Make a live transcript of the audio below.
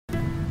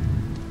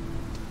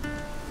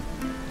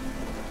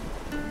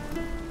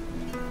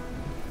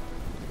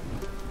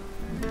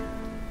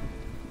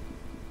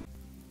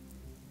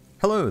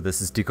Hello, this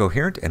is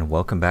Decoherent, and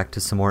welcome back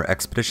to some more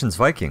Expeditions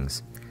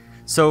Vikings.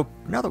 So,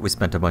 now that we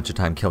spent a bunch of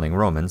time killing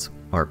Romans,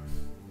 or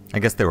I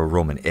guess they were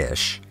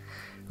Roman-ish,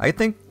 I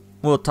think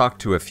we'll talk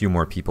to a few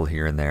more people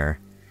here and there.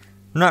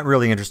 I'm not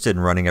really interested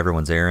in running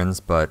everyone's errands,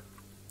 but...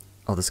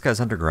 Oh, this guy's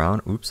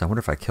underground? Oops, I wonder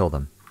if I killed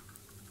him.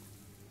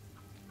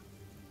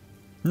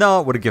 No,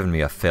 it would have given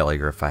me a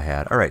failure if I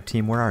had. Alright,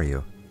 team, where are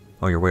you?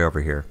 Oh, you're way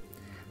over here.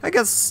 I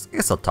guess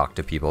I'll talk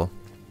to people.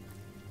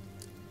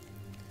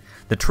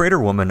 The traitor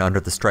woman under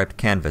the striped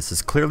canvas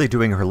is clearly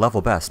doing her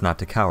level best not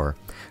to cower.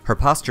 Her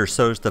posture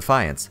shows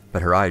defiance,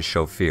 but her eyes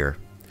show fear.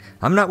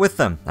 I'm not with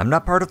them. I'm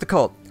not part of the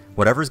cult.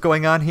 Whatever's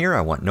going on here,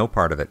 I want no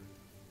part of it.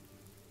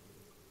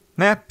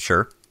 Meh,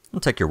 sure.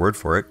 I'll take your word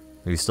for it.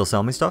 Will you still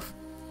sell me stuff?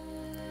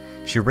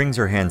 She wrings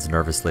her hands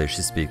nervously as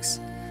she speaks.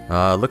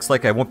 Looks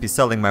like I won't be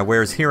selling my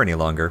wares here any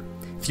longer.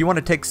 If you want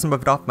to take some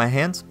of it off my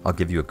hands, I'll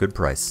give you a good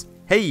price.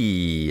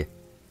 Hey!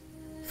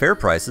 Fair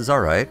price is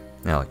alright.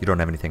 No, you don't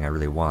have anything I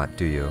really want,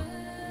 do you?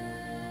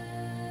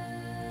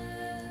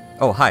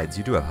 Oh, hides.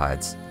 You do have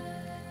hides.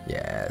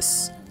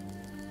 Yes.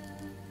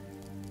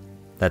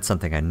 That's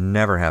something I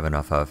never have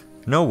enough of.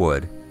 No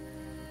wood.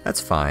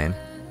 That's fine.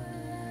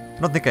 I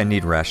don't think I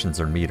need rations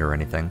or meat or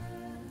anything.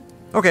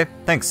 Okay,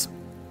 thanks.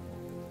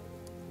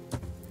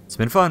 It's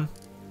been fun.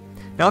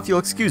 Now if you'll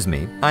excuse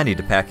me, I need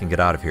to pack and get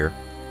out of here.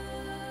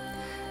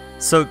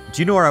 So,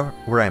 do you know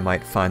where I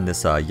might find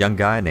this young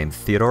guy named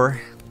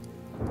Theodore?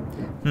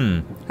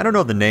 I don't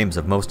know the names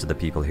of most of the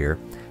people here,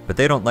 but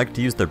they don't like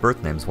to use their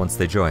birth names once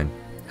they join.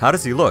 How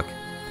does he look?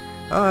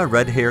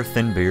 Red hair,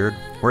 thin beard,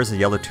 wears a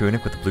yellow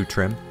tunic with a blue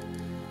trim.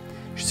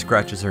 She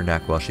scratches her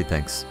neck while she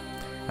thinks.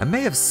 I may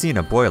have seen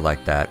a boy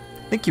like that.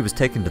 I think he was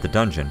taken to the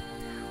dungeon.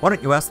 Why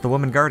don't you ask the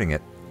woman guarding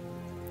it?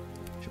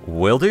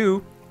 Will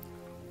do.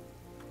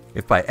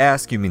 If by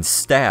ask you mean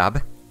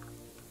stab,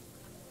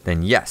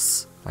 then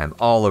yes, I'm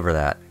all over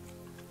that.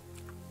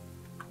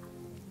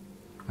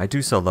 I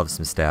do so love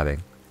some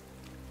stabbing.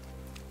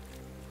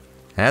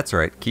 That's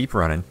right, keep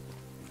running.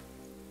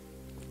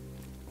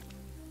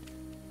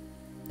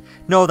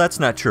 No, that's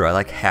not true. I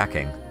like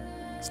hacking.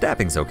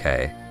 Stabbing's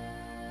okay.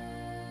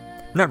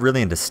 I'm not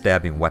really into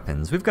stabbing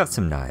weapons. We've got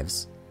some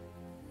knives.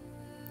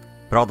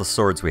 But all the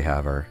swords we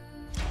have are...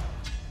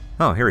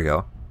 Oh, here we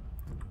go.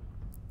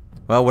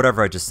 Well,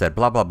 whatever I just said.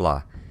 Blah, blah,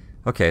 blah.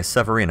 Okay,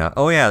 Severina.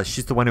 Oh yeah,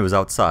 she's the one who was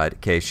outside.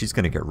 Okay, she's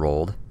gonna get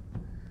rolled.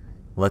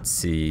 Let's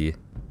see.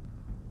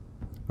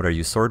 What are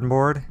you, sword and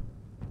board?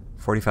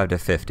 45 to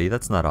 50.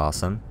 That's not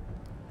awesome.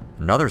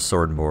 Another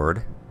sword and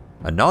board.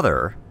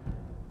 Another...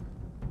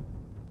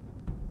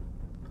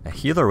 A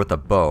healer with a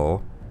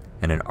bow,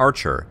 and an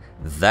archer.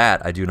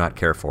 That I do not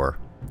care for.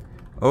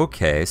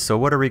 Okay, so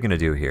what are we going to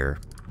do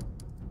here?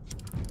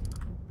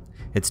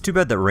 It's too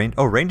bad that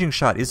ranging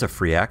shot is a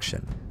free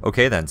action.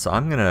 Okay then, so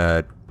I'm going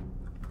to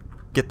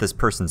get this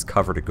person's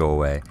cover to go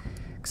away,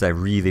 because I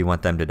really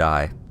want them to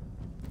die.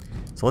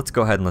 So let's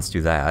go ahead and let's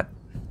do that.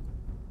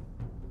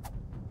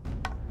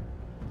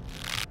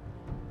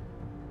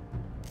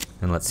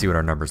 And let's see what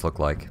our numbers look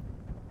like.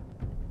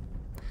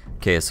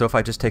 Okay, so if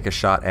I just take a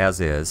shot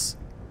as is...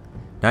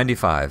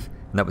 95,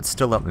 and that would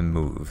still let me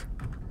move.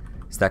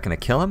 Is that going to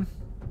kill him?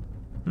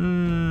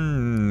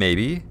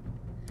 Maybe.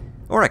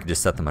 Or I could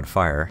just set them on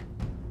fire.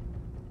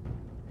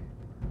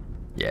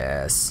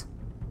 Yes.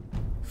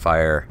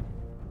 Fire.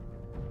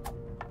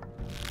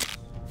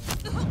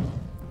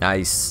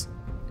 Nice.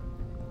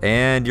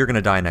 And you're going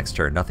to die next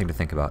turn. Nothing to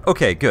think about.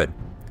 Okay, good.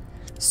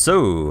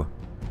 So,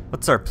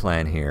 what's our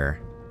plan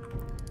here?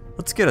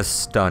 Let's get a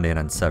stun in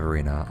on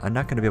Severina. I'm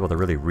not going to be able to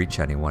really reach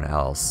anyone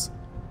else.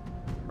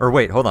 Or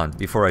wait, hold on,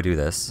 before I do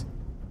this.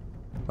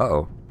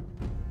 Uh-oh.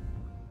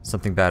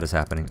 Something bad is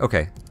happening.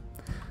 Okay.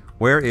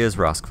 Where is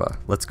Roskva?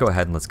 Let's go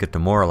ahead and let's get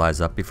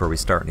Demoralize up before we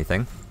start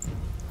anything.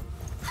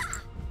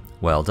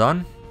 Well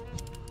done.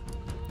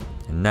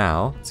 And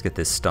now, let's get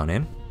this stun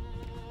in.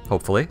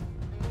 Hopefully.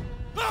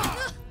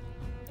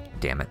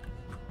 Damn it.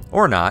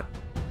 Or not.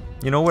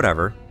 You know,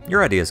 whatever.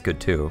 Your idea is good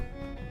too.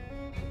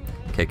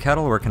 Okay,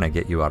 Kettle, where can I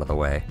get you out of the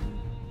way?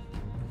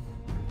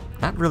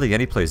 Not really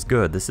any place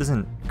good. This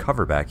isn't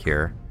cover back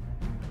here.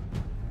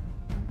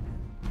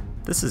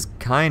 This is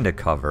kinda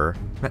cover.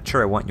 Not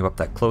sure I want you up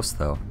that close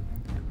though.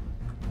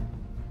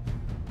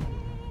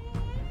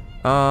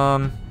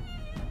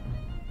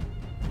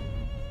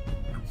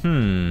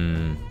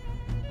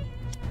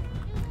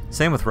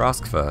 Same with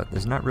Roskva.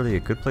 There's not really a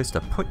good place to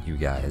put you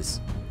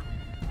guys.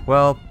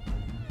 Well,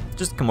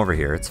 just come over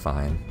here. It's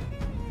fine.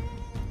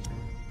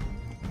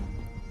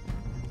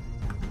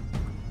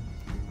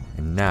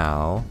 And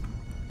now...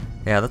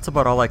 Yeah, that's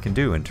about all I can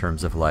do in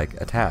terms of, like,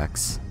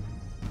 attacks.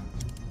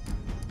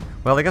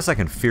 Well, I guess I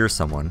can fear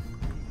someone.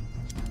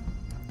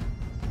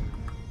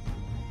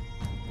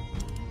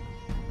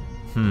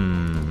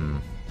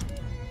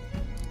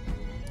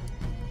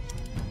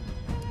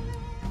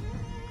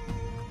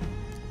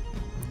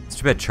 It's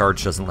too bad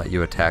charge doesn't let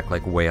you attack,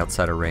 like, way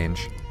outside of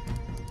range.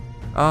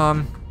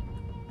 Oh,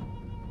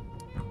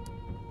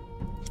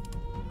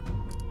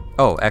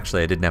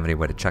 actually, I didn't have any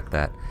way to check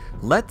that.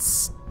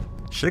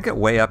 Should I get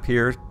way up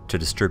here to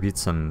distribute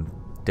some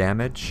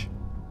damage?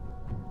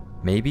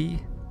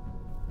 Maybe?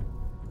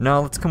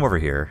 No, let's come over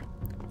here.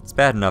 It's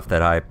bad enough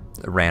that I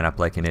ran up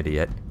like an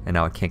idiot, and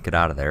now I can't get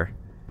out of there.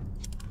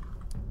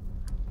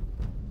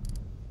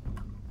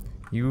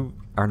 You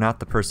are not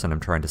the person I'm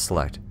trying to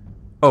select.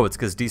 Oh, it's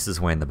because Dees is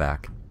way in the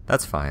back.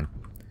 That's fine.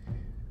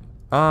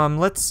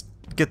 Let's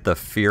get the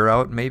fear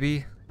out,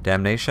 maybe?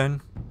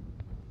 Damnation?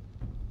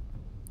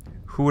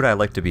 Who would I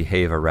like to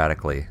behave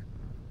erratically?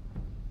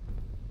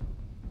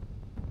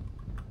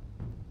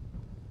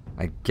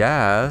 I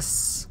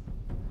guess...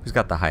 Who's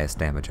got the highest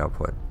damage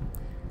output?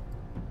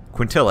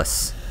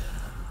 Quintilis.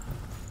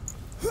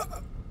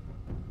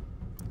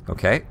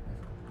 Okay.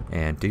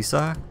 And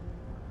Disa?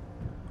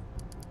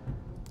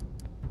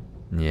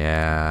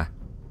 Yeah.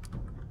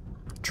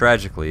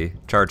 Tragically,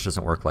 charge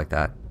doesn't work like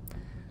that.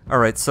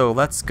 Alright, so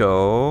let's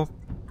go...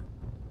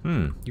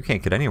 you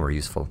can't get anywhere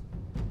useful.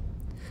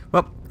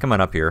 Well, come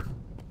on up here.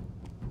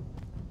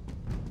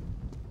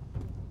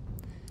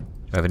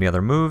 Do I have any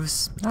other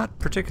moves? Not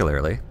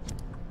particularly.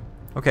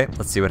 Okay,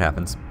 let's see what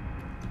happens.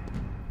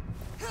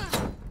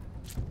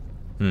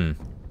 Well,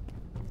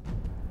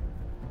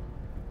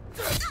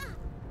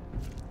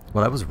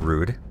 that was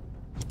rude.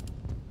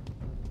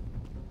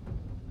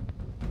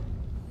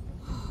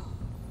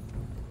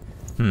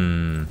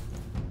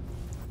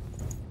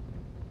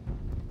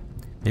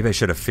 Maybe I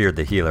should have feared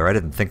the healer. I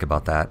didn't think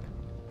about that.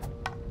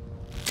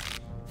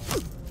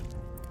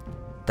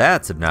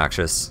 That's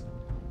obnoxious.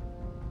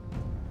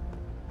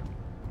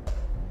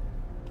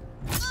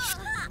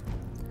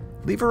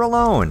 Leave her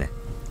alone.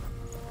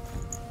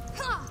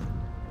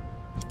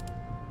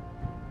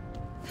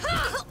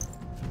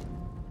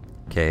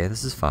 Okay,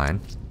 this is fine.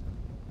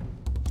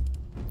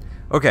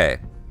 Okay.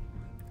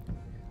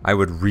 I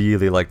would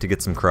really like to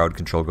get some crowd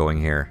control going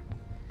here.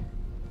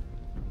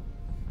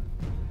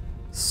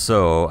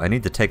 So, I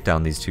need to take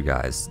down these two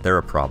guys. They're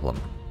a problem.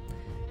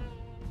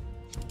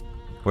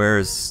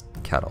 Where's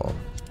Kettle?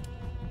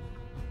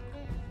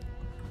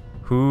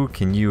 Who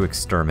can you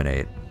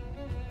exterminate?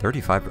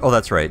 35? Oh,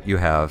 that's right. You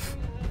have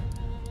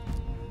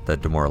the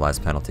demoralize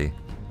penalty.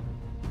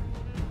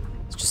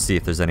 Let's just see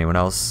if there's anyone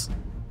else.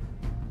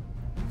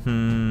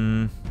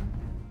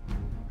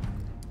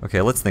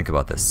 Okay, let's think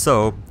about this.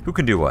 So, who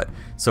can do what?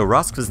 So,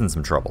 Roskva's in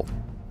some trouble.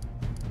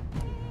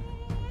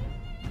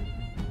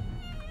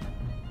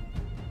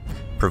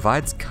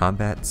 Provides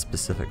combat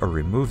specific, or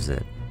removes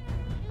it.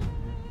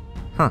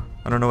 Huh,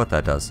 I don't know what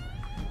that does.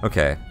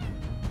 Okay.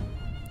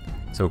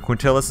 So,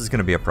 Quintilis is going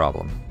to be a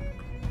problem.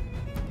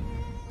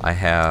 I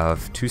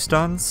have 2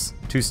 stuns?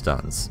 2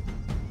 stuns.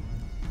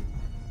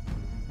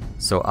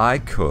 So I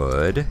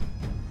could...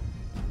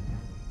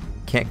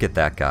 Can't get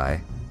that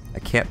guy. I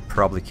can't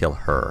probably kill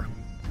her.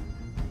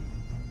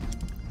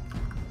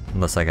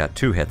 Unless I got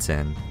 2 hits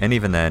in. And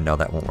even then, no,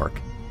 that won't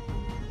work.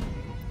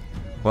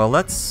 Well,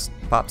 let's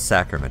pop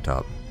Sacrament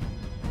up.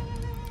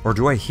 Or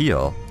do I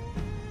heal?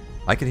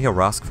 I can heal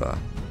Roskva.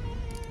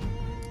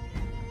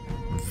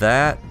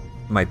 That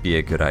might be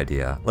a good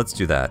idea. Let's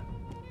do that.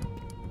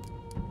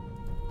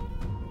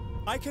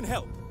 I can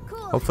help.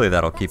 Cool. Hopefully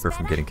that'll keep her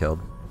from getting killed.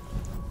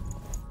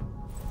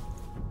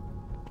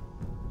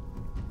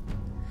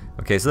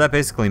 Okay, so that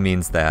basically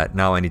means that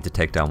now I need to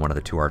take down one of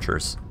the 2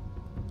 archers.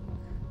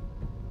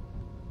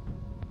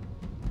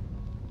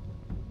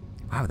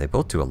 Wow, they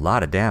both do a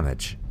lot of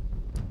damage.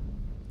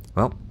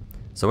 Well,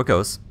 so it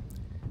goes.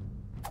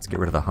 Let's get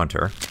rid of the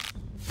hunter.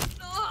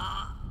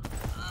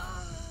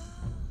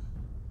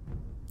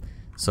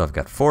 So I've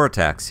got 4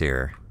 attacks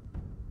here.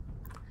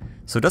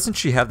 So doesn't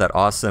she have that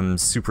awesome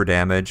super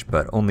damage,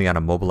 but only on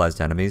immobilized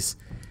enemies?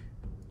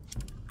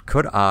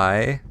 Could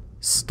I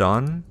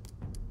stun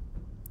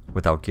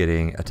without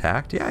getting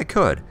attacked? Yeah, I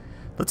could.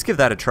 Let's give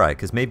that a try,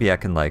 because maybe I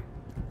can, like...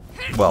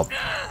 Well,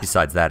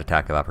 besides that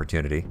attack of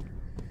opportunity.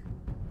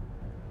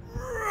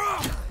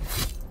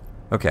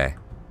 Okay.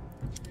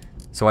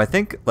 So I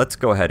think let's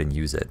go ahead and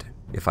use it,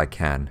 if I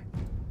can.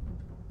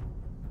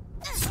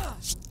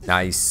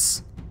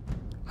 Nice.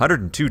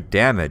 102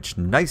 damage.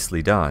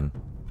 Nicely done.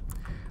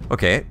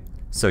 Okay,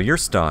 so you're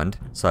stunned.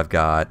 So I've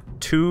got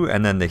 2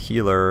 and then the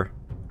healer,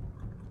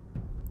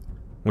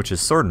 which is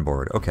Sword and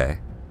Board. Okay.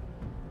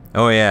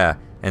 Oh yeah,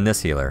 and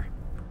this healer.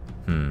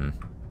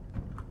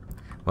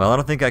 Well, I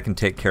don't think I can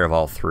take care of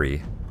all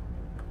 3.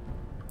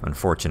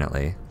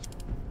 Unfortunately.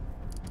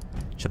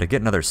 Should I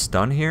get another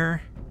stun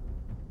here?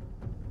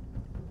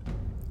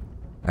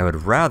 I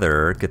would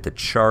rather get the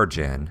charge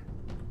in,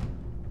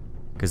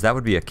 because that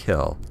would be a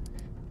kill.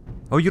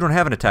 Oh, you don't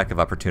have an attack of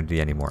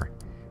opportunity anymore.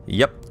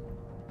 Yep.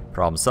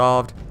 Problem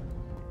solved.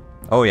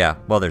 Oh yeah,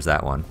 well there's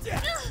that one.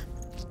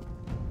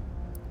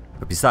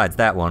 But besides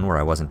that one where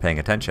I wasn't paying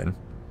attention.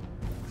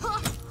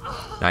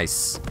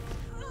 Nice.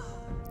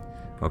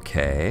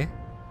 Okay.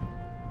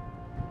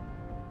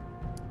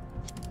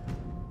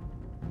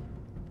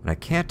 And I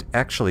can't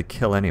actually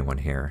kill anyone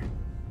here.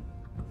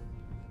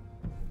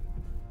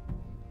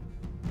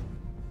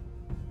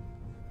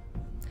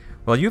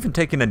 Well, you haven't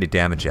taken any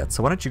damage yet,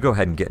 so why don't you go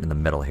ahead and get in the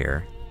middle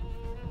here.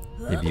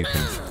 Maybe you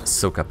can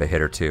soak up a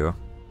hit or 2.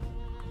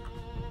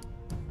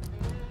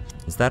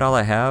 Is that all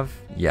I have?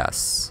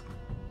 Yes.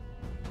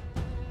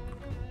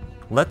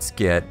 Let's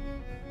get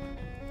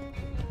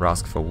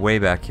Roskva way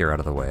back here out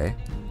of the way.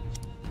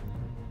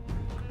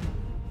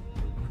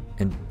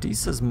 And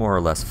Disa's more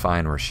or less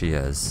fine where she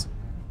is.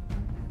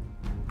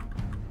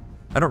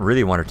 I don't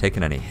really want her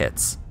taking any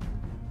hits,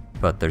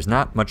 but there's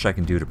not much I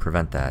can do to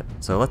prevent that.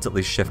 So let's at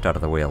least shift out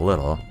of the way a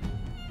little.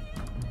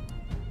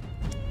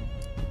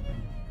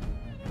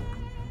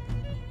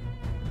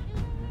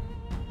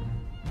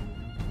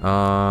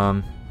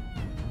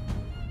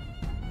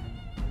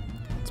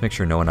 Let's make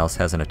sure no one else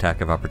has an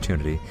attack of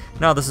opportunity.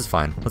 No, this is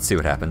fine. Let's see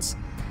what happens.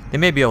 They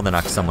may be able to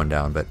knock someone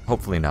down, but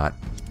hopefully not.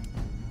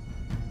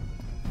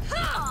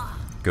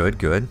 Good,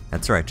 good.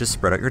 That's right. Just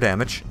spread out your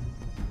damage.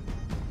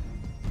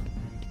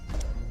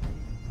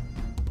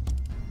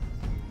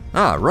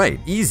 Ah, right.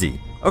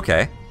 Easy.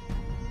 Okay.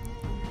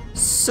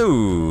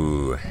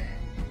 So,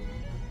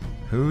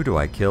 who do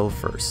I kill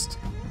first?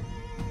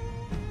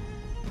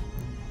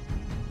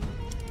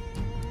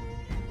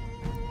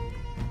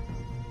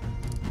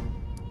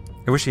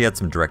 I wish he had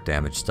some direct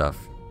damage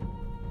stuff.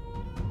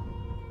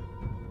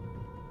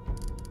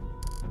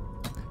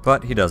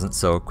 But he doesn't,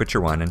 so quit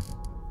your whining.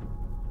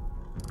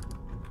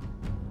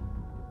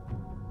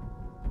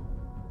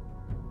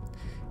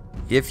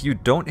 If you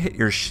don't hit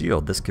your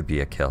shield, this could be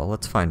a kill.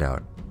 Let's find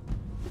out.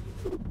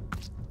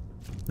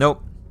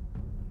 Nope.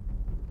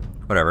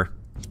 Whatever.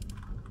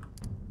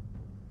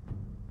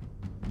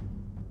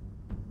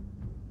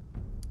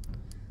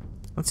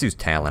 Let's use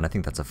Talon. I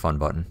think that's a fun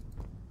button.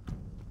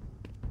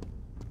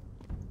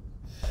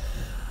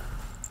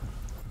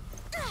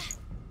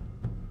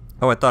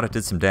 Oh, I thought it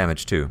did some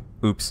damage too.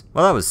 Oops.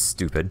 Well, that was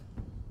stupid.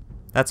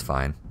 That's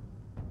fine.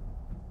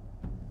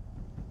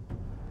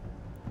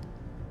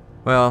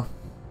 Well.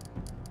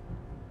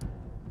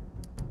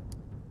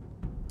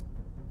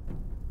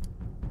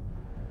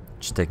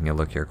 Just taking a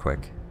look here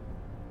quick.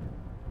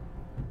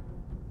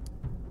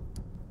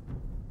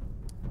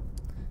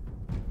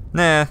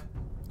 Nah.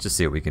 Just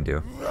see what we can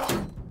do.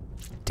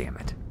 Damn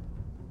it.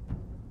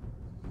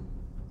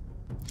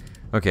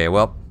 Okay,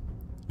 well.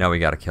 Now we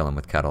gotta kill him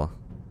with Kettle.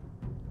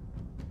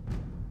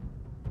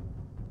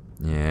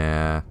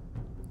 Yeah.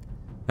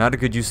 Not a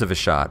good use of a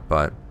shot,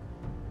 but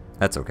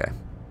that's okay.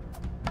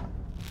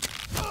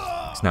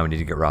 So now we need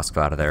to get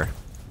Roskva out of there.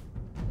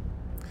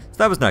 So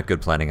that was not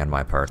good planning on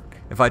my part.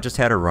 If I just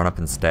had her run up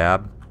and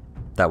stab,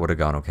 that would have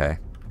gone okay.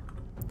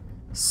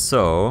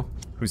 So,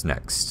 who's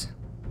next?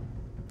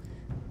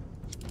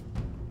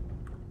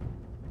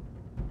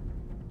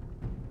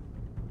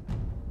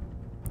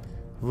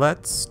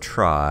 Let's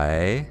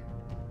try...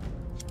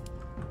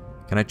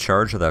 Can I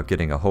charge without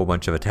getting a whole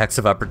bunch of attacks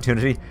of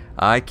opportunity?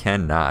 I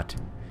cannot.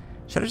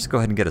 Should I just go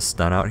ahead and get a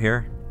stun out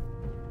here?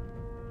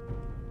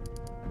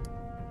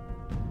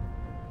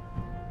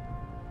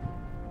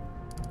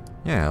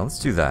 Yeah, let's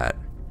do that.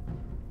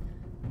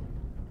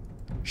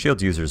 Shield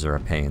users are a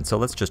pain, so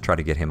let's just try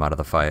to get him out of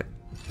the fight.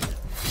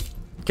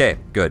 Okay,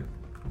 good.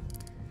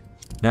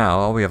 Now,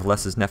 all we have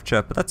less is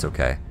Nefcha, but that's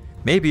okay.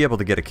 May be able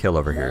to get a kill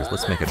over here, so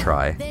let's make a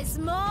try.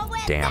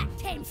 Damn.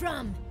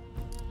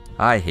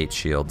 I hate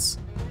shields.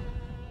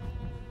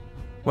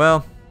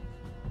 Well,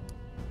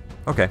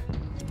 okay.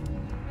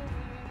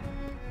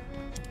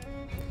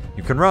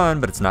 You can run,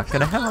 but it's not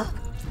gonna help.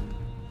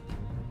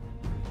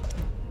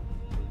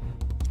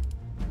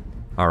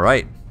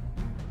 Alright.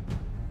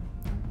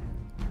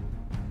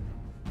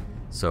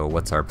 So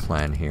what's our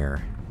plan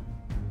here?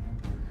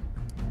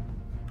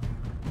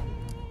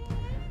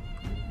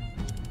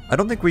 I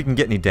don't think we can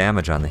get any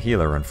damage on the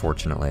healer,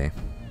 unfortunately.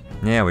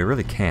 Yeah, we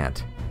really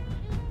can't.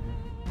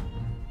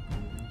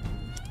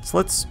 So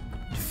let's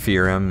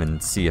fear him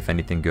and see if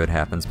anything good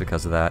happens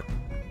because of that.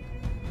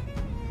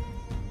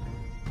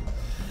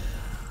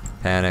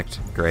 Panicked.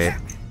 Great.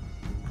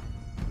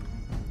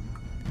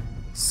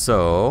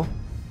 So,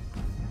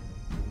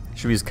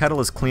 should we use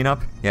Kettle as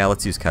cleanup? Yeah,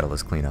 let's use Kettle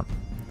as cleanup.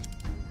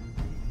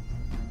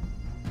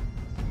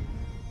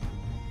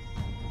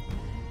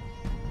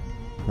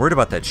 Worried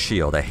about that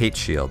shield. I hate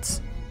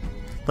shields.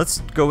 Let's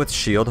go with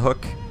shield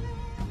hook,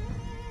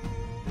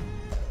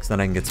 because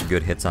then I can get some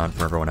good hits on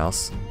from everyone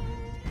else.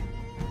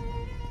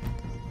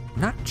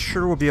 Not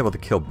sure we'll be able to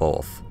kill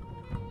both.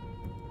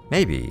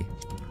 Maybe.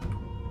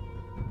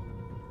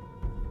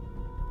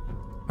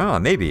 Oh,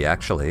 maybe,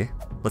 actually.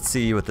 Let's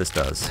see what this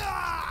does.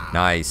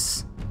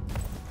 Nice.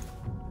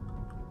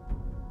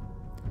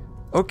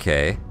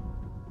 Okay.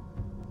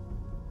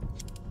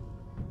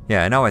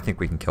 Yeah, now I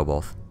think we can kill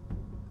both.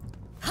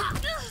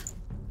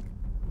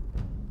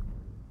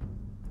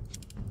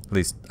 At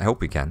least, I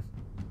hope we can.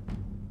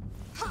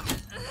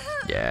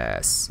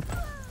 Yes.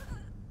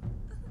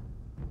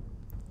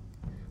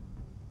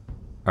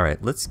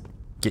 Alright, let's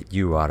get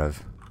you out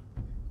of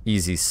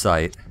easy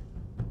sight.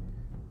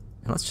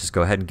 And let's just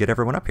go ahead and get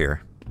everyone up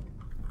here.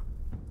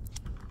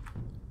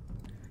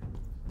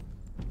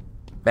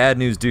 Bad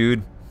news,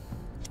 dude.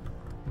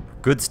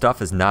 Good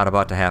stuff is not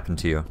about to happen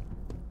to you.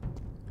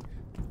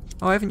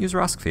 Oh, I haven't used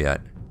Roskva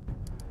yet.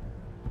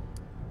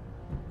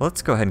 Well,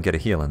 let's go ahead and get a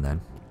heal in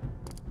then.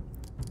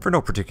 For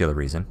no particular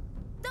reason.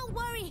 Don't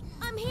worry,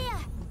 I'm here.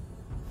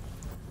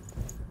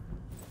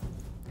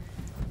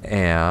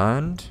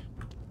 And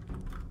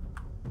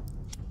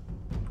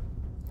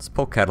let's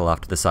pull Kettle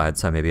off to the side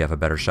so I maybe have a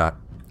better shot.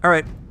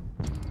 Alright.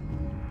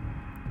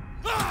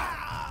 Well,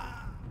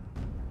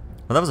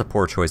 that was a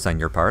poor choice on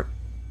your part.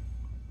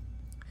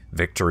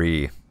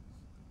 Victory.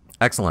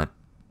 Excellent.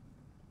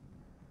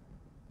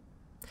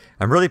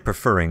 I'm really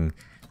preferring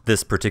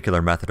this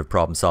particular method of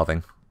problem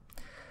solving.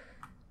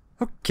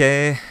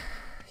 Okay.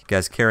 You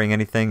guys carrying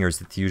anything, or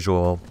is it the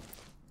usual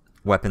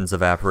weapons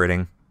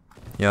evaporating?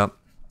 Yep.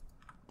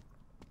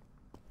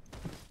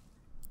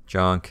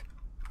 Junk.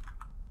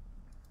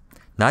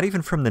 Not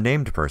even from the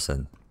named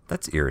person.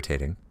 That's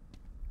irritating.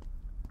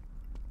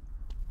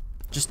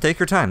 Just take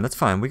your time, that's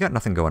fine. We got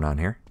nothing going on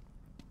here.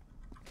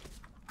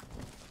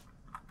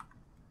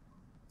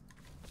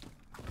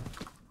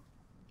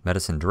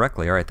 Medicine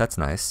directly, alright, that's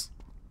nice.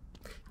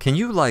 Can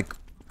you, like,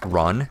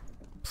 run,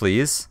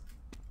 please?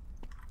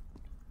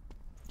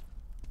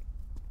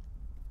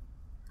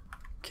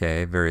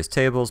 Okay, various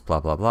tables, blah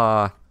blah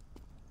blah.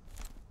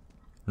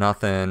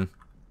 Nothing.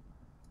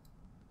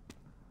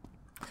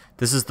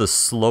 This is the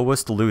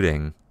slowest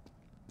looting.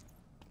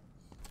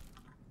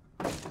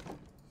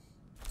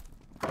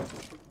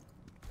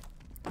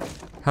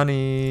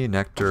 Honey,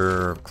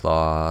 nectar,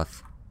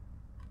 cloth.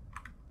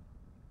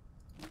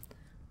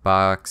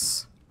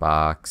 Box,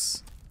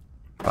 box,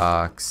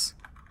 box.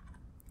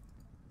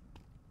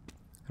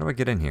 How do I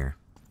get in here?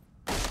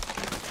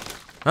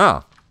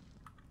 Oh.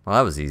 Well,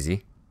 that was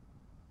easy.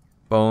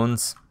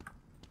 Bones.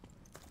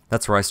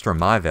 That's where I store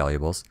my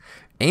valuables.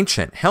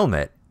 Ancient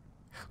helmet.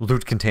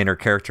 Loot container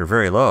character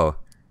very low.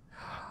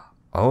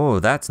 Oh,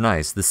 that's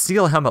nice. The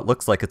steel helmet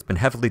looks like it's been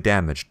heavily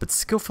damaged, but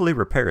skillfully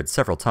repaired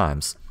several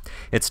times.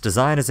 Its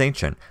design is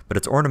ancient, but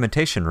its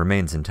ornamentation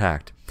remains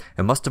intact.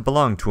 It must have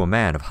belonged to a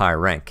man of high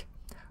rank.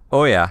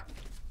 Oh yeah.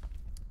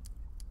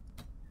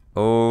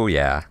 Oh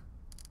yeah.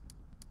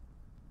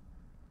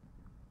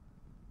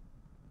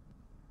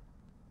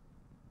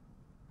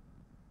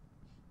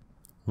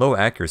 Low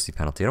accuracy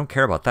penalty. I don't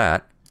care about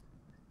that.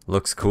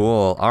 Looks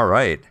cool.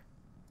 Alright.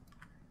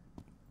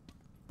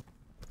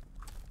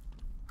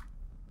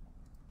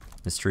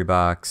 Mystery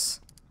box.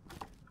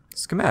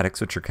 Schematics,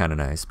 which are kind of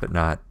nice, but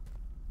not,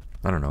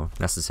 I don't know,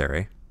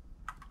 necessary.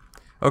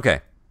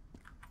 Okay.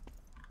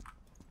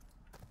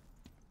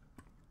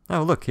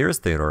 Oh, look, here's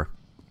Theodore.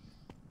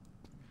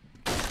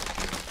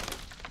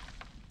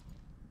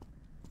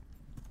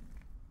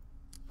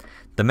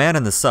 The man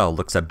in the cell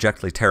looks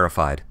abjectly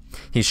terrified.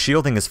 He's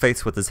shielding his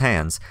face with his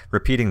hands,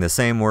 repeating the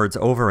same words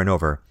over and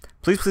over.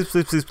 Please, please,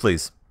 please, please,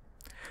 please.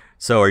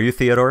 So, are you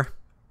Theodore?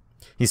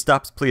 He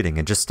stops pleading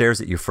and just stares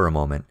at you for a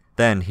moment.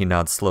 Then he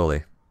nods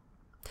slowly.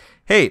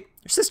 Hey,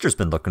 your sister's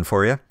been looking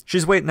for you.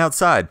 She's waiting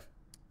outside.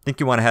 Think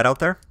you want to head out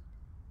there?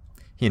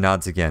 He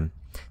nods again.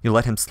 You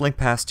let him slink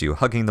past you,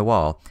 hugging the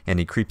wall, and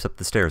he creeps up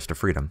the stairs to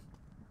freedom.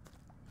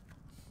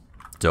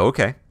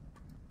 Okay.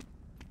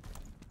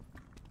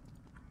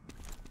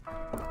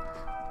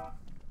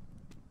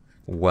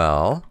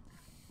 Well,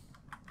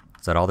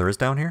 is that all there is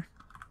down here?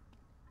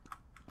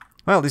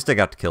 Well, at least I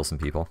got to kill some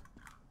people.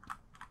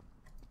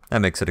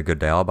 That makes it a good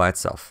day all by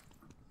itself.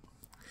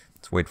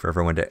 Let's wait for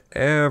everyone to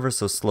ever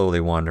so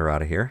slowly wander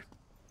out of here.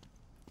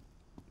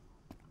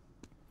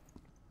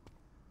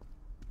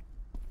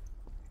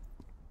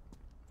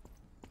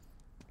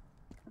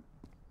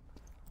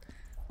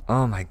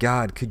 Oh my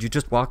god, could you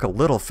just walk a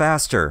little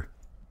faster?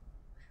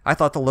 I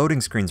thought the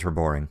loading screens were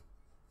boring.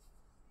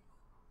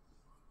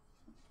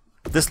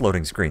 This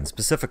loading screen,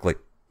 specifically.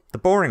 The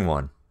boring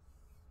one.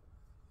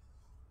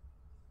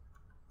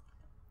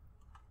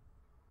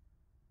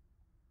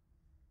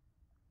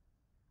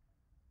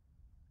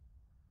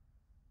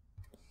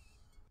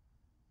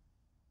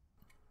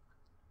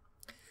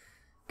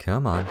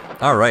 Come on.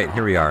 Alright,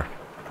 here we are.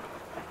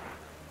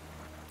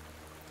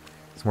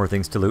 Some more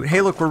things to loot.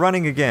 Hey, look, we're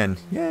running again.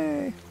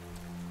 Yay!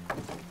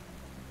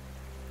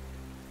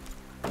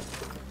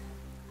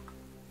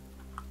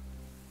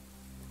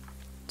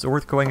 Is it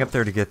worth going up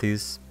there to get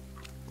these?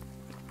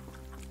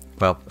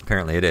 Well,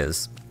 apparently it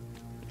is.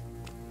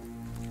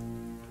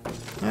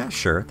 Yeah,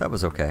 sure, that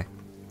was okay.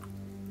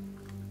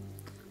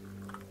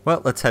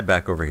 Well, let's head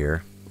back over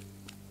here.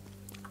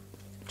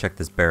 Check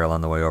this barrel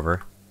on the way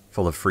over.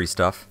 Full of free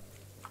stuff.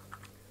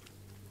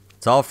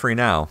 It's all free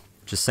now,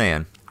 just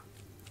saying.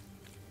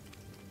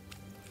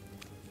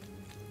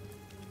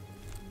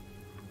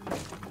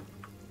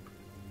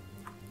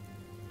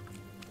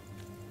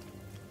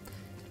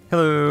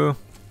 Hello.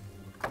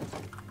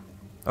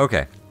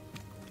 Okay.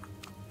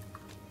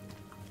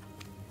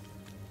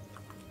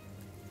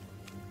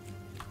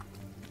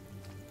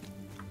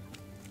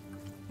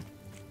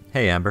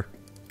 Hey, Amber.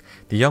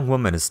 The young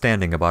woman is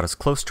standing about as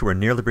close to her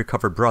nearly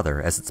recovered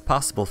brother as it's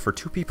possible for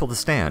two people to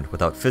stand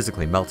without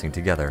physically melting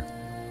together.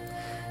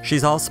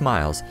 She's all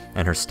smiles,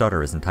 and her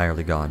stutter is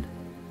entirely gone.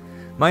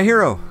 My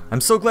hero,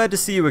 I'm so glad to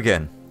see you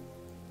again.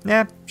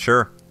 Yeah,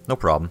 sure, no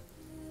problem.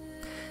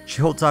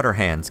 She holds out her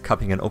hands,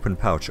 cupping an open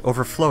pouch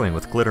overflowing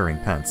with glittering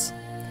pence.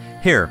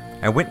 Here,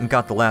 I went and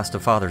got the last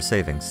of Father's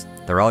savings.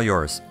 They're all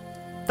yours.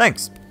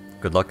 Thanks.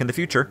 Good luck in the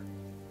future.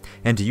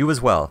 And to you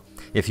as well.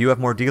 If you have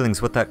more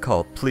dealings with that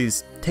cult,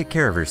 please take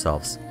care of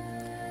yourselves.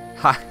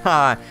 Ha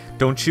ha!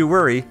 Don't you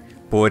worry.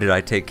 Boy, did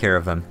I take care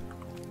of them.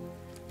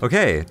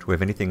 Okay, do we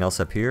have anything else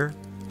up here?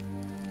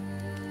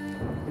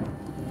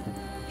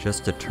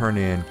 Just to turn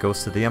in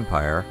Ghosts of the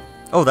Empire.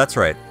 Oh, that's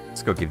right.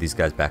 Let's go give these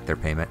guys back their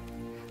payment.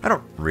 I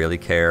don't really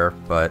care,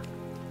 but...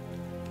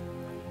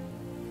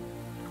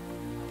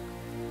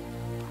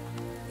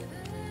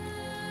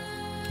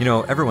 you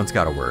know, everyone's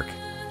got to work.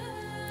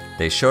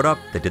 They showed up,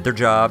 they did their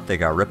job, they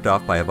got ripped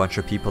off by a bunch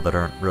of people that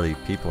aren't really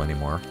people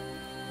anymore.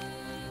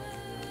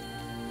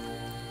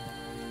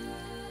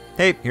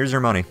 Hey, here's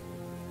your money.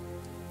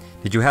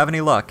 Did you have any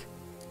luck?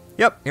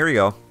 Yep, here you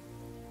go.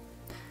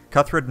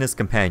 Cuthred and his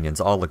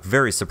companions all look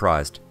very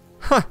surprised.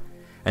 Huh!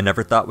 I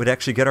never thought we'd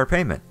actually get our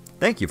payment.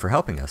 Thank you for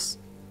helping us.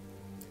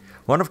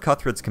 One of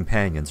Cuthred's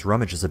companions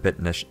rummages a bit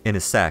in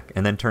his sack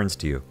and then turns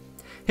to you.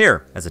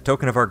 Here, as a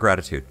token of our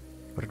gratitude.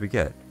 What did we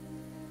get?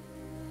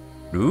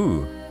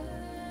 Ooh.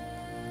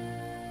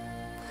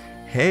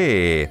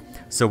 Hey,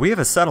 so we have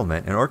a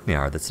settlement in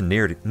Orkneyar that's in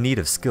need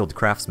of skilled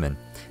craftsmen.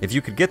 If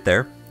you could get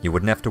there, you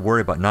wouldn't have to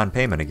worry about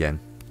non-payment again.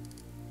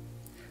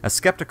 A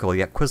skeptical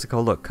yet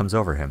quizzical look comes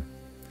over him.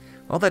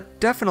 Well, that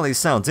definitely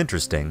sounds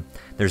interesting.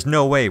 There's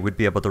no way we'd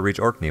be able to reach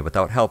Orkney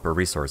without help or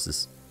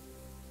resources.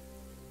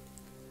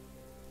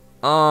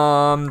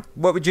 What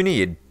would you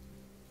need?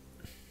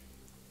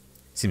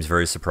 Seems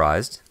very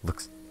surprised.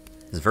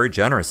 Is very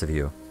generous of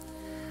you.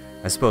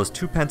 I suppose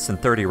 2 pence and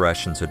 30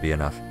 rations would be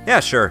enough. Yeah,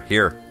 sure,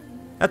 here.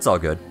 That's all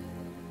good.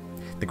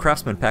 The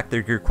craftsmen pack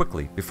their gear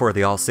quickly before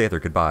they all say their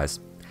goodbyes.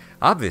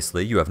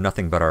 Obviously, you have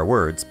nothing but our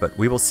words, but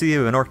we will see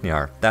you in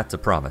Orkneyar. That's a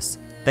promise.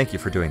 Thank you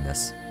for doing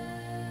this.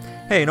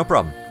 Hey, no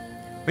problem.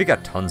 We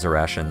got tons of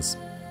rations.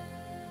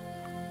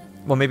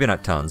 Well, maybe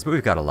not tons, but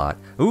we've got a lot.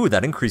 Ooh,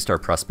 that increased our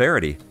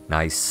prosperity.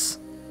 Nice.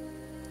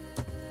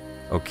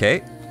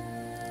 Okay.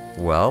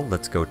 Well,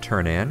 let's go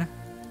turn in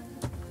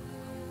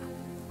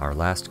our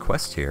last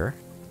quest here.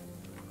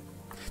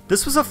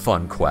 This was a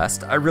fun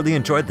quest. I really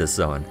enjoyed this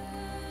zone.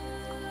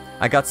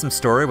 I got some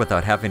story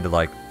without having to,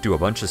 like, do a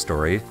bunch of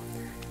story.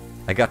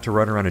 I got to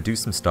run around and do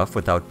some stuff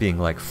without being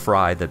like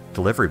Fry, the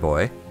delivery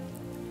boy.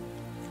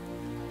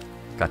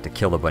 Got to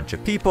kill a bunch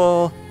of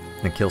people,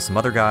 then kill some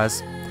other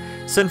guys.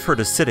 Sinford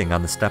is sitting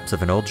on the steps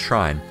of an old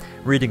shrine,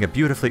 reading a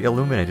beautifully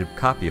illuminated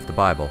copy of the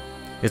Bible.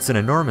 It's an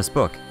enormous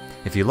book.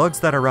 If he lugs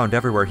that around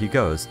everywhere he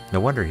goes, no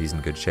wonder he's in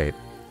good shape.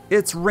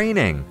 It's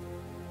raining!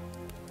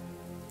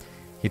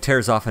 He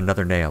tears off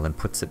another nail and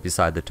puts it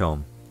beside the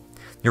tome.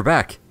 You're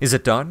back. Is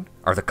it done?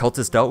 Are the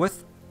cultists dealt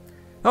with?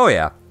 Oh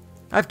yeah.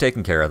 I've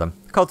taken care of them.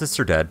 The cultists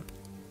are dead.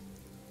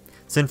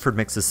 Sinford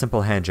makes a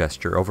simple hand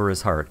gesture over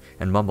his heart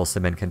and mumbles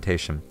some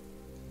incantation.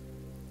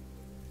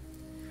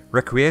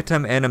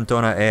 Requietem enim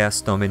dona eas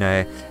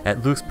domine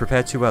et lux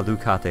perpetua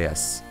lucate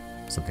es.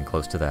 Something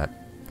close to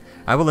that.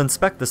 I will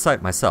inspect the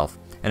site myself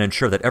and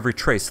ensure that every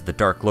trace of the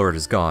Dark Lord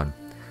is gone,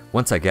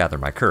 once I gather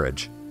my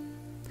courage.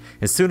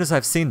 As soon as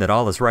I've seen that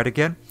all is right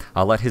again,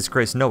 I'll let His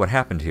Grace know what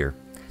happened here.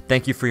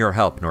 Thank you for your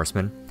help,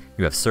 Norseman.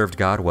 You have served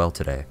God well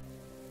today.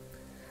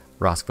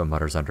 Roskva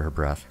mutters under her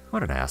breath.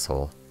 What an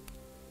asshole.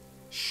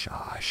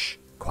 Shush.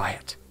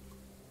 Quiet.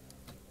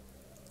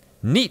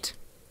 Neat!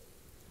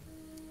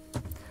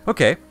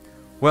 Okay.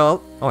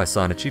 Well, oh, I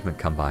saw an achievement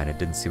come by and I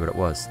didn't see what it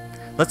was.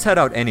 Let's head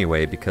out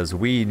anyway because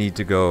we need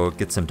to go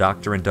get some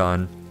doctoring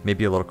done.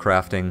 Maybe a little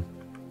crafting.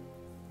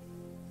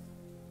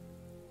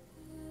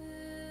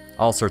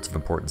 All sorts of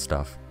important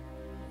stuff.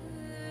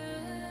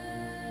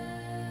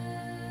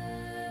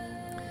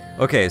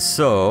 Okay,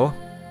 so...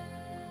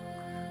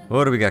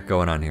 what do we got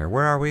going on here?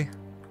 Where are we?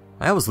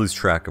 I always lose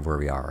track of where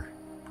we are.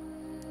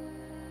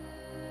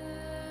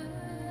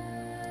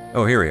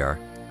 Oh, here we are.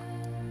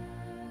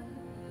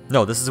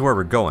 No, this is where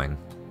we're going,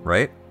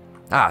 right?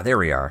 Ah, there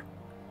we are.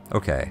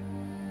 Okay.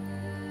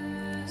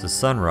 So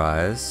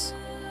sunrise.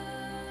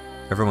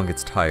 Everyone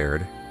gets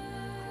tired.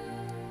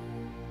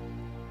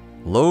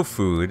 Low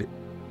food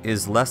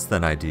is less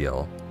than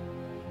ideal.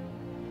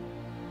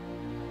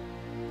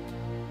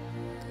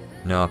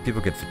 No, people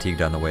get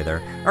fatigued on the way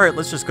there. Alright,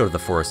 let's just go to the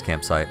forest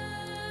campsite.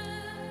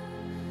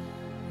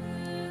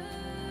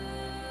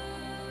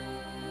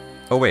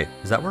 Oh wait,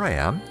 is that where I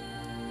am?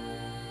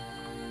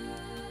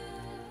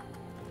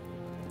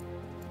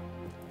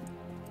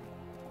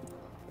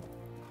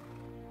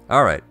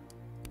 Alright.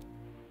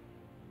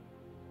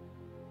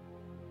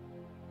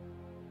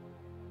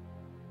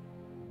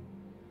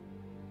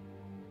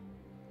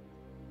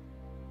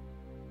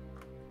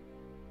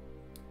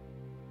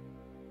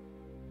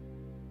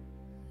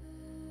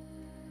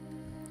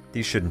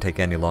 These shouldn't take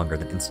any longer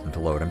than instant to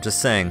load. I'm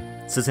just saying,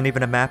 this isn't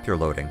even a map you're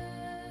loading.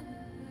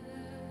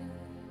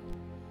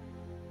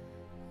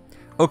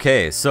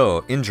 Okay,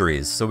 so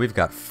injuries. So we've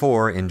got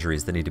 4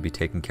 injuries that need to be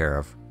taken care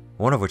of.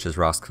 One of which is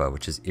Roskva,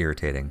 which is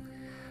irritating.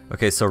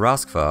 Okay, so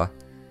Roskva,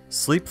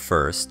 sleep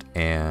first,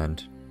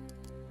 and...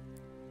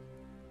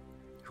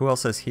 who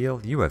else has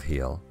heal? You have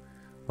heal.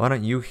 Why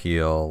don't you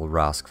heal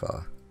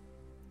Roskva?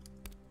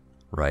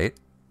 Right.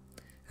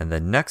 And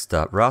then next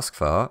up,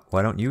 Roskva,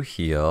 why don't you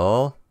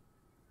heal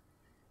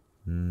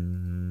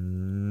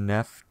Nefja?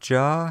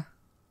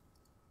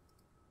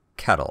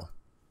 Kettle.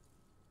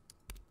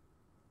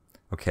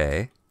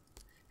 Okay.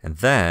 And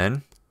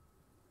then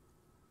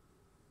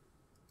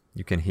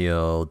you can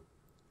heal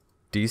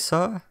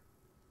Disa?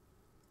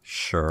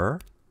 Sure.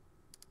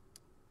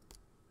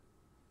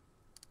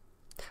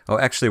 Oh,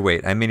 actually,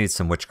 wait. I may need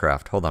some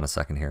witchcraft. Hold on a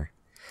second here.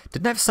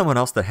 Didn't I have someone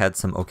else that had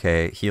some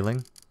okay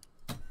healing?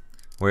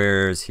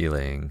 Where's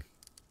healing?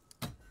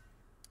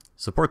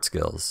 Support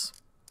skills.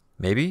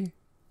 Maybe?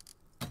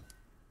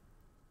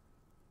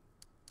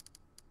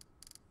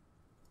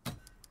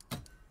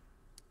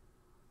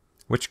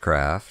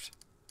 Witchcraft.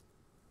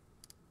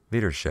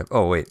 Leadership.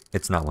 Oh, wait.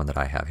 It's not one that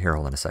I have. Here,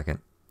 hold on a second.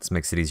 This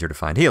makes it easier to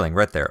find. Healing,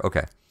 right there.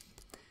 Okay.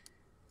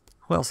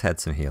 Who else had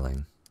some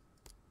healing?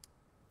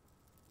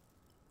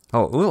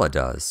 Oh, Ula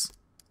does.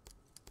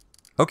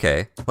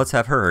 Okay, let's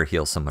have her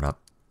heal someone up.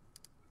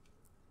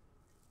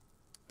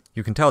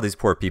 You can tell these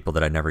poor people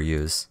that I never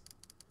use.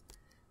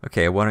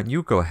 Okay, why don't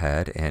you go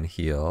ahead and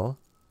heal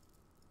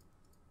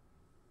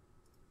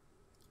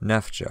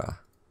Nefja.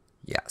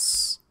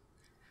 Yes.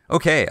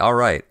 Okay,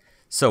 alright.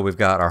 So we've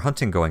got our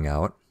hunting going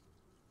out.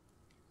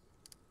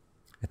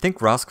 I think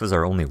Roskva's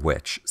our only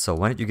witch, so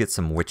why don't you get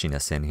some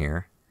witchiness in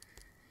here.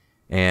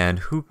 And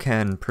who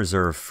can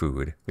preserve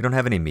food? We don't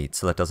have any meat,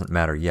 so that doesn't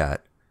matter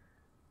yet.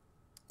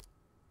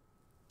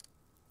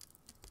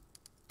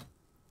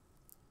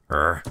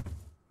 I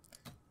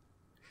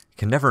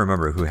can never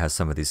remember who has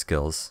some of these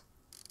skills.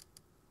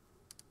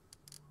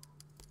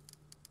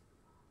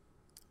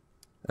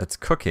 That's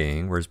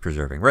cooking. Where's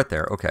preserving? Right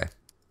there. Okay.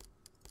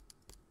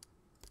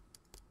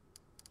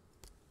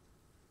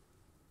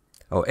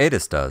 Oh,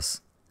 Adis does.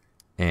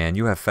 And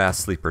you have fast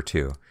sleeper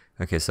too.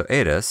 Okay, so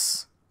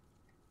Adis...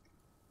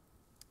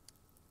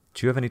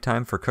 Do you have any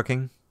time for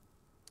cooking?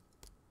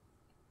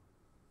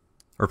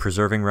 Or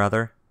preserving,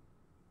 rather?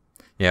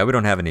 Yeah, we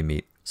don't have any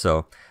meat.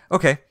 So,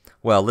 okay.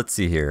 Well, let's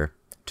see here.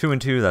 2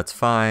 and 2, that's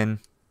fine.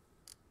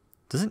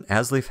 Doesn't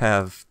Asleaf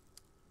have...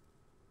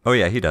 Oh,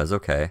 yeah, he does.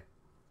 Okay.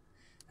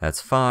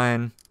 That's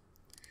fine.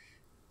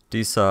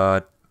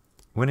 Disa...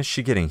 When is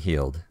she getting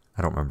healed?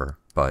 I don't remember,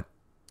 but...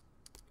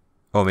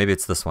 Oh, maybe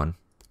it's this one.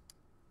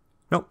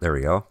 Nope, there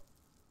we go.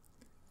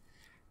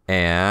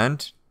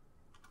 And...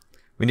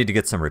 We need to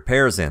get some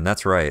repairs in,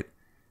 that's right.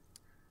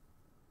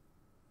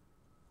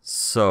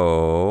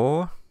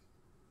 So...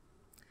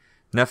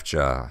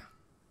 Nefja.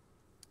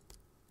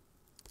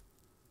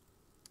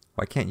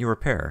 Why can't you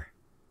repair?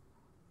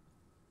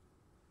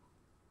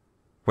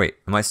 Wait,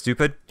 am I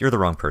stupid? You're the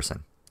wrong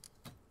person.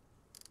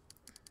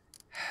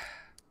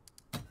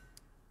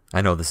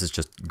 I know this is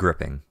just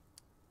gripping.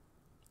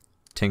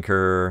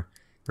 Tinker...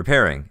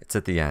 Repairing. It's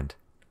at the end.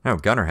 Oh,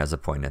 Gunner has a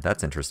point in it.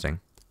 That's interesting.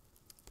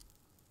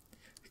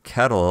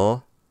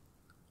 Kettle...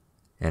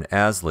 and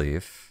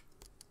Asleaf,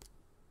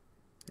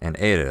 and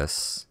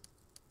Adis,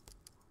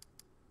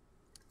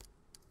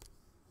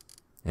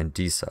 and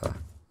Disa.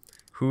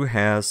 Who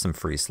has some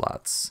free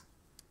slots?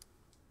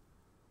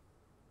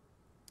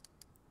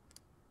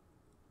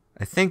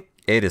 I think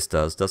Adis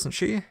does, doesn't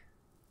she?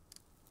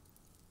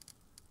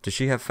 Does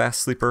she have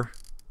fast sleeper?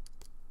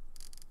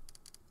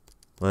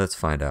 Let's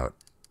find out.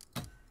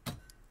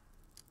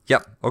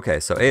 Yep, okay,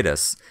 so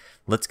Adis.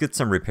 Let's get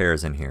some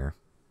repairs in here.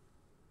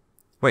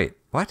 Wait,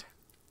 what?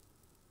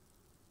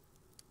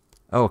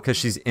 Oh, because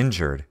she's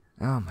injured.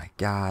 Oh my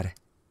god.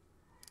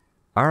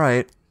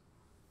 Alright.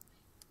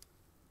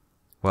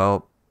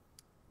 Well,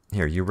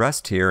 here, you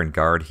rest here and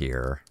guard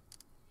here.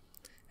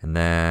 And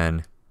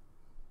then...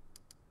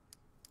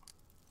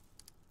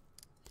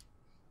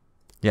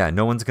 Yeah,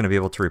 no one's going to be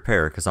able to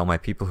repair because all my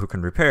people who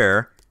can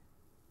repair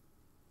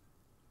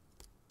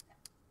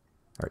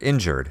are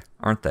injured,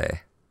 aren't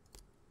they?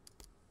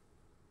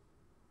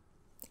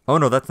 Oh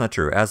no, that's not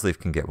true. Asleaf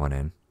can get one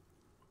in.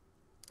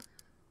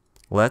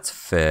 Let's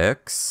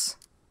fix...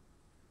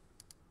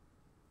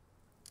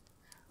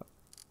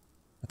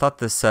 I thought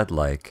this said,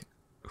 like,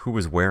 who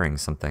was wearing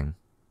something.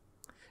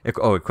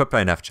 Oh, equipped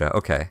by Nefja.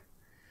 Okay.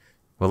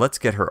 Well, let's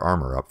get her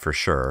armor up for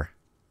sure.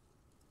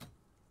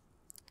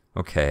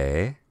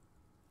 Okay.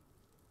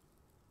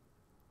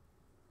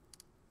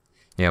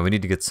 Yeah, we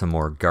need to get some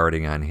more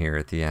guarding on here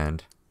at the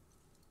end.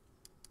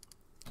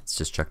 Let's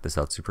just check this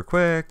out super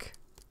quick.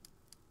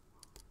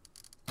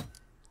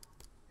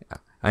 Yeah,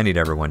 I need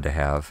everyone to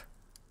have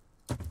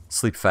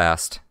sleep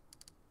fast.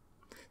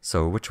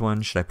 So which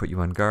one should I put you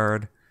on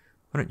guard?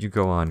 Why don't you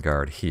go on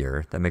guard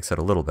here? That makes it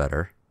a little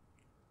better.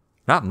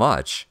 Not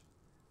much.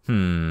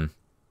 Deco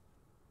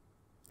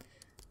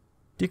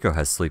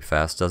has sleep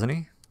fast, doesn't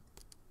he?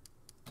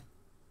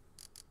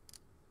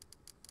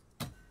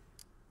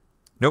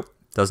 Nope,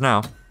 does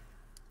now.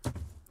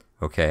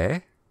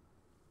 Okay.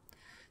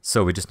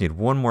 So we just need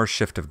one more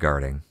shift of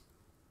guarding.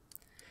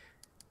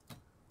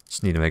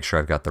 Just need to make sure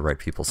I've got the right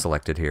people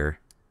selected here.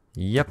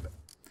 Yep.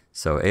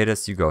 So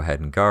Adis, you go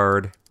ahead and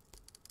guard.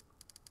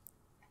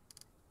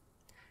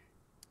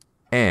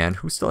 And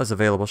who still has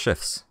available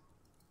shifts?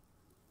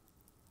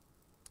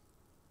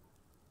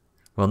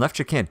 Well,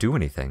 Nefja can't do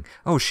anything.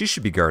 Oh, she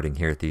should be guarding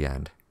here at the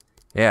end.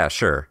 Yeah,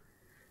 sure.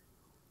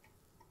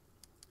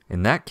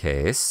 In that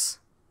case...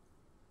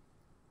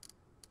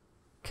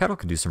 Kettle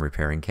can do some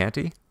repairing, can't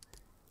he?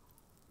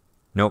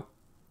 Nope.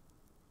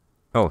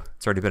 Oh,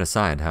 it's already been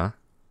assigned, huh?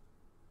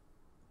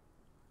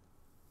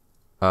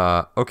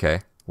 Okay.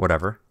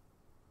 Whatever.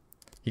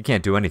 He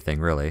can't do anything,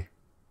 really.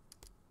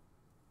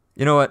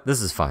 You know what?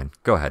 This is fine.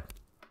 Go ahead.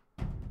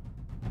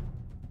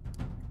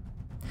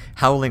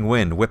 Howling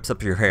wind whips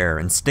up your hair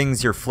and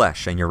stings your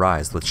flesh and your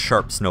eyes with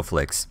sharp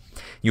snowflakes.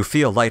 You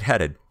feel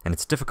lightheaded, and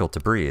it's difficult to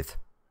breathe.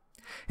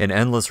 An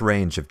endless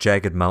range of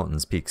jagged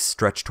mountains peaks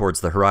stretch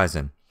towards the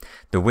horizon.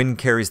 The wind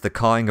carries the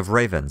cawing of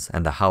ravens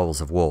and the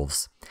howls of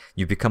wolves.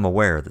 You become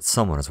aware that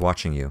someone is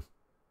watching you.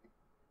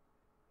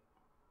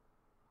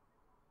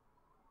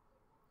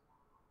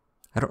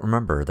 I don't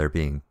remember there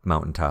being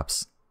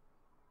mountaintops.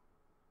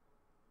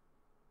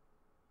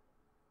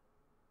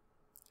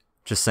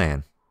 Just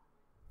saying.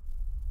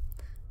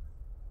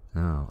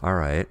 Oh,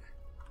 alright.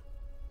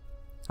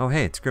 Oh,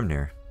 hey, it's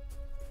Grimnir.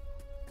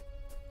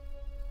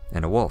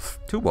 And a wolf.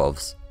 2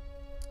 wolves.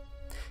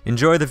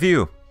 Enjoy the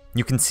view.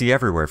 You can see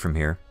everywhere from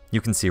here.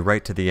 You can see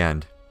right to the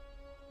end.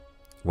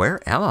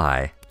 Where am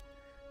I?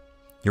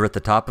 You're at the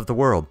top of the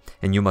world,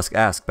 and you must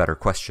ask better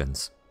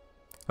questions.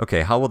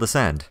 Okay, how will this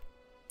end?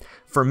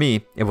 For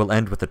me, it will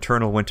end with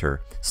eternal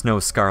winter, snow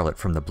scarlet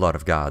from the blood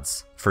of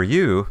gods. For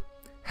you...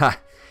 Ha!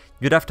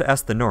 You'd have to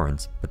ask the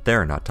Norns, but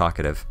they're not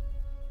talkative.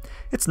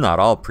 It's not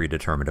all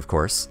predetermined, of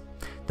course.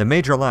 The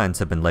major lines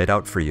have been laid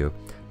out for you,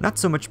 not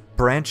so much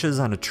branches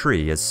on a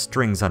tree as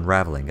strings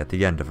unraveling at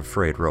the end of a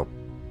frayed rope.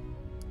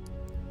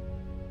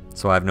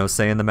 So I have no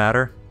say in the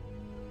matter?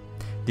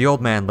 The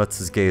old man lets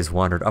his gaze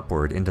wander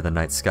upward into the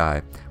night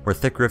sky, where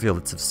thick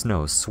rivulets of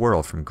snow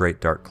swirl from great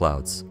dark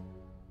clouds.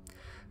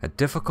 A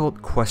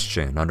difficult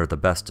question under the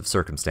best of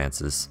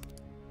circumstances.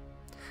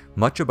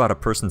 Much about a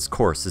person's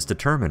course is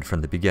determined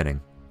from the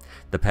beginning.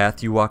 The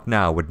path you walk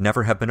now would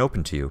never have been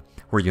open to you,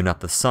 were you not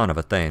the son of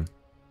a Thane.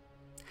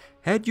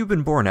 Had you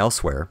been born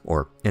elsewhere,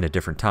 or in a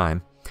different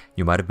time,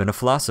 you might have been a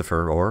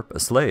philosopher or a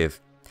slave.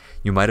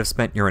 You might have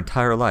spent your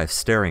entire life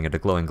staring at a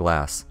glowing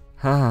glass.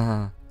 Ha ha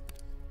ha.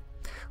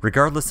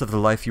 Regardless of the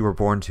life you were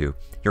born to,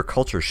 your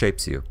culture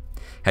shapes you.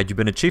 Had you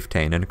been a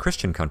chieftain in a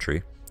Christian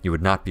country, you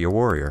would not be a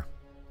warrior.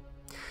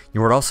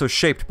 You are also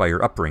shaped by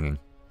your upbringing.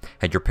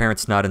 Had your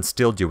parents not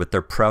instilled you with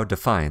their proud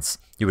defiance,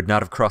 you would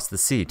not have crossed the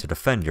sea to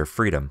defend your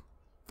freedom.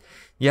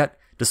 Yet,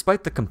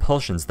 despite the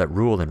compulsions that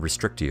rule and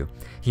restrict you,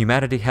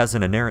 humanity has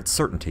an inherent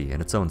certainty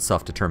in its own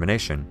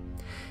self-determination.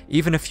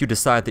 Even if you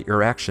decide that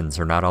your actions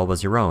are not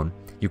always your own,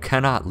 you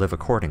cannot live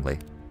accordingly.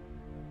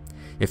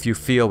 If you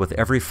feel with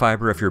every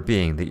fiber of your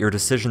being that your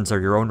decisions are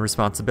your own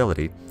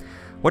responsibility,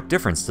 what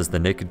difference does the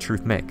naked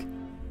truth make?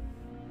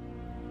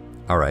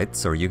 Alright,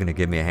 so are you going to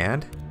give me a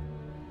hand?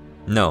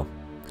 No.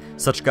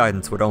 Such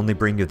guidance would only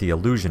bring you the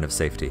illusion of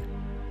safety.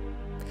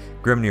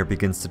 Grimnir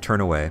begins to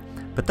turn away,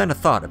 but then a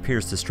thought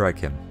appears to strike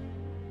him.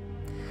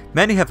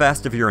 Many have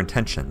asked of your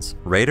intentions,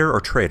 raider or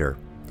traitor.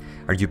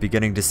 Are you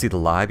beginning to see the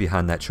lie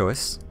behind that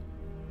choice?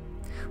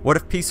 What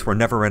if peace were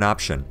never an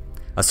option?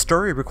 A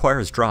story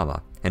requires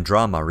drama, and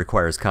drama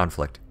requires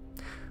conflict.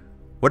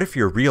 What if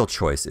your real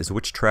choice is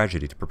which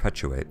tragedy to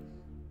perpetuate?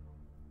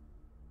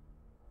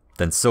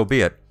 Then so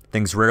be it.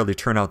 Things rarely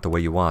turn out the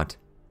way you want.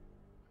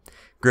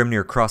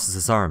 Grimnir crosses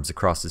his arms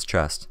across his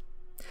chest.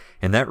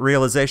 In that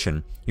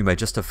realization, you may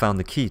just have found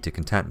the key to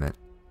contentment.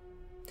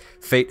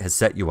 Fate has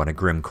set you on a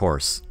grim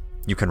course.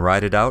 You can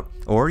ride it out,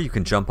 or you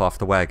can jump off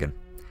the wagon.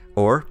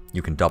 Or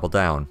you can double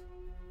down.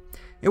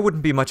 It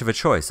wouldn't be much of a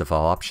choice if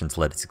all options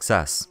led to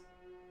success.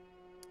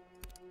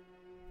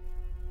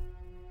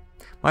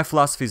 My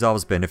philosophy's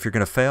always been, if you're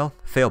gonna fail,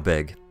 fail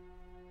big.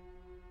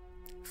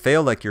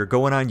 Fail like you're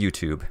going on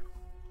YouTube.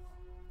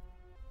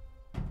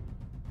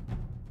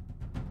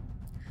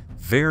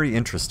 Very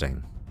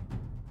interesting.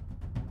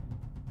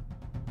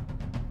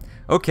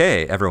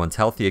 Okay, everyone's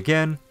healthy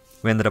again.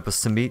 We ended up with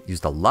some meat,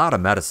 used a lot of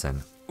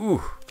medicine.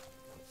 Ooh.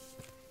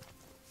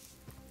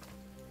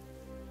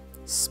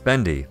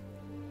 Spendy.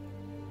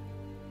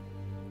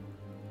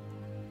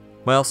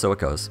 Well, so it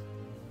goes.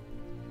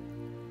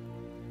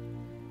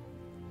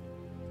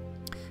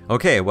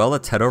 Okay, well,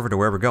 let's head over to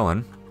where we're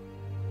going.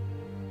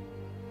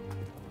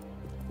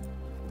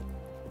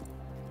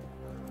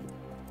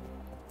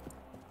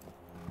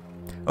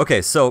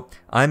 Okay, so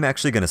I'm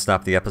actually going to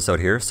stop the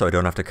episode here so I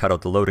don't have to cut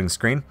out the loading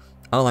screen.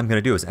 All I'm going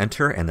to do is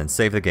enter and then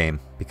save the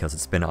game because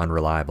it's been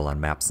unreliable on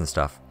maps and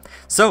stuff.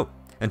 So,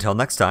 until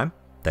next time,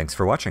 thanks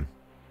for watching.